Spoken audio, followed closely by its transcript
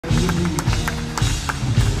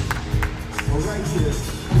right here,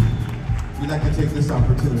 we'd like to take this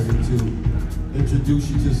opportunity to introduce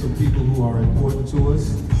you to some people who are important to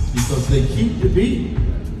us because they keep the beat,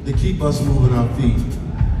 they keep us moving our feet.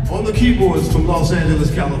 On the keyboards from Los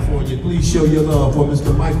Angeles, California, please show your love for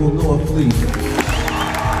Mr. Michael Norfleet.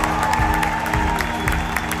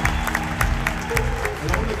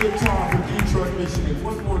 And on the guitar from Detroit, Michigan,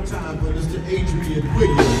 one more time for Mr. Adrian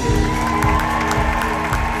Williams.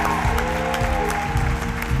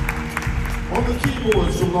 On the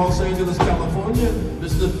keyboards from Los Angeles, California,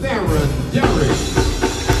 Mr. Darren.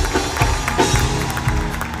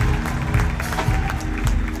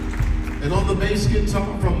 And on the bass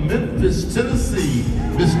guitar from Memphis, Tennessee,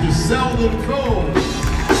 Mr. Selden Cole.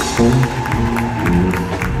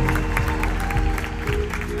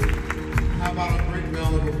 How about a great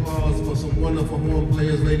round of applause for some wonderful horn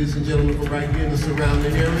players, ladies and gentlemen, from right here in the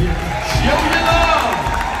surrounding area. Show your love!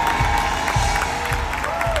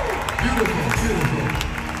 Beautiful, beautiful.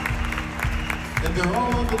 And they're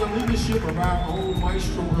all under the leadership of our own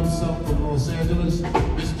maestro himself from Los Angeles,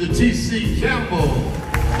 Mr. T.C. Campbell.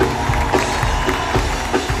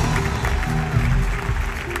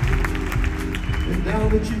 Now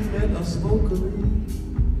that you've met us vocally,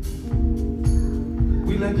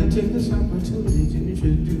 we'd like to take this opportunity to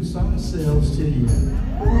introduce ourselves to you.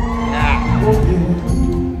 Oh, yeah.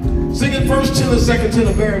 Singing first tenor, second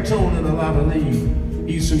tenor, baritone, and a louder lead.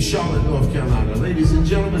 He's from Charlotte, North Carolina. Ladies and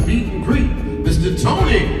gentlemen, meet and greet Mr.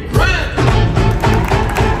 Tony Grant.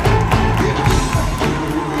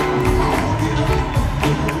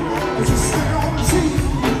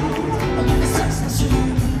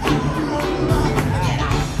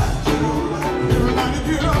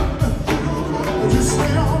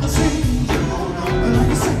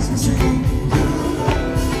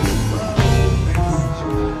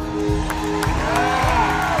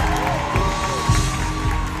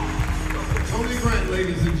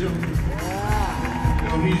 Ladies and gentlemen, you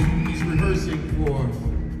know, he's rehearsing for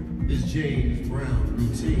his James Brown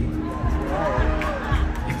routine.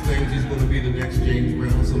 He claims he's going to be the next James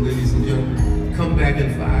Brown. So ladies and gentlemen, come back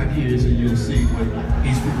in 5 years and you'll see what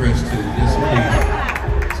he's progressed to. Yes,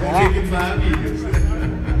 so it's taking 5 years.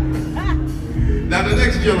 Now the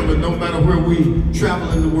next gentleman, no matter where we travel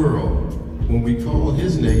in the world, when we call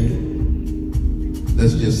his name,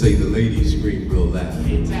 let's just say the ladies scream real loud.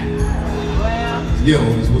 Yo,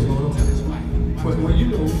 this what's going on? Well, you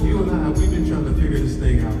know, you and I, we've been trying to figure this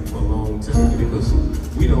thing out for a long time because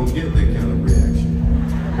we don't get that kind of reaction.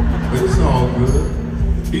 But it's all good.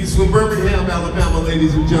 He's from Birmingham, Alabama,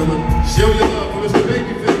 ladies and gentlemen. Show your love for Mr.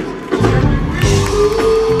 Babyface.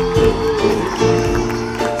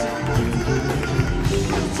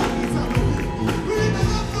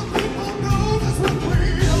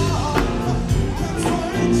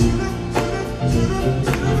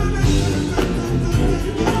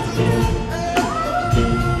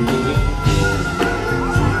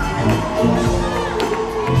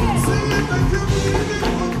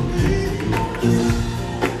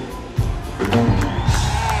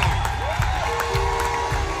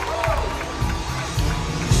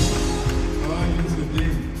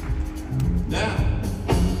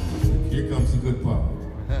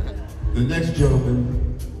 The next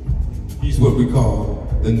gentleman, he's what we call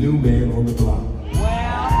the new man on the block.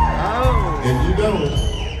 Wow. And you know,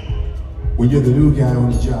 when you're the new guy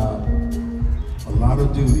on the job, a lot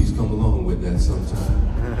of duties come along with that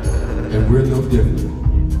sometimes. And we're no different.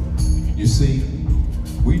 You see,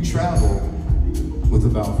 we travel with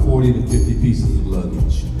about 40 to 50 pieces of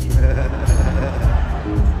luggage.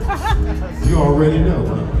 You already know,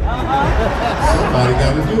 huh? Somebody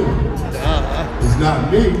got to do it. It's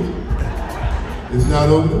not me. It's not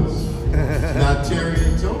Otis, it's not Terry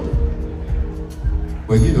and Tony.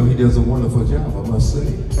 But you know, he does a wonderful job, I must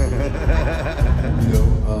say. You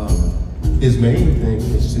know, his main thing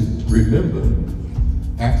is to remember,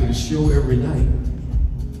 after the show every night,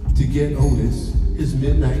 to get Otis his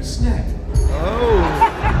midnight snack. Oh!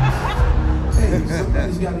 Hey,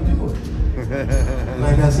 somebody's got to do it.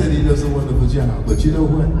 Like I said, he does a wonderful job. But you know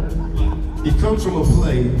what? He comes from a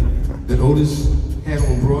play that Otis had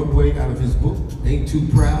on Broadway out of his book, Ain't Too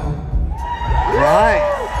Proud. Right.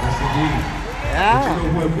 Yes, indeed. Yeah. But you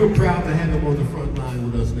know what? We're proud to have him on the front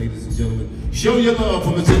line with us, ladies and gentlemen. Show your love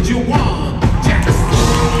for Mr. Juwan Jackson.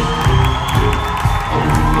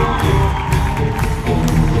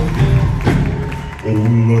 Oh,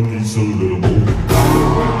 lucky's a little boy.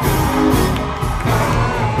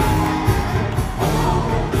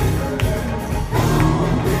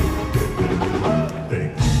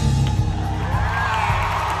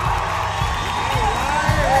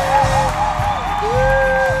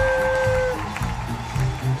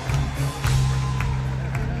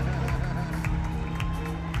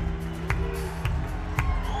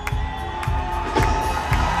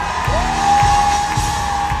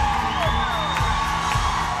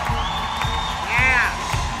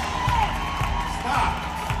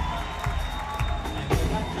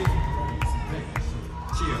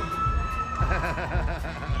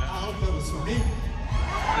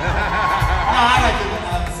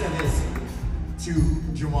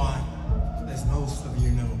 Juwan, as most of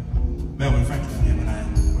you know, Melvin Franklin, him and I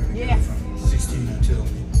were together from 16 until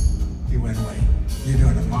he went away. You're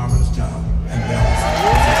doing a marvelous job. And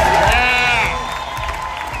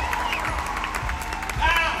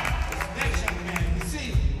next young man, you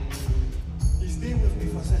see, he's been with me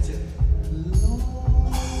for such a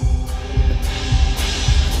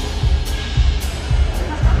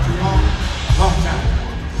long time.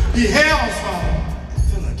 He hails from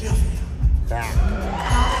Philadelphia. I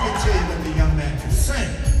can tell you that the young man can sing.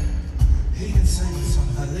 He can sing some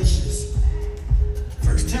hellacious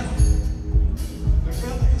first tenor. The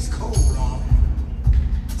brother is cold on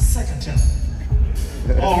second tenor.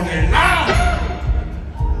 All day long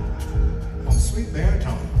on sweet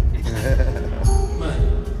baritone. But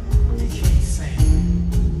he can't sing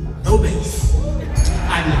no bass.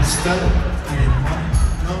 I didn't stutter. I didn't run.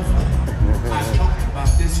 No fun. I'm talking about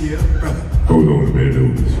this here brother. Hold on a minute,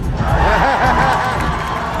 Otis.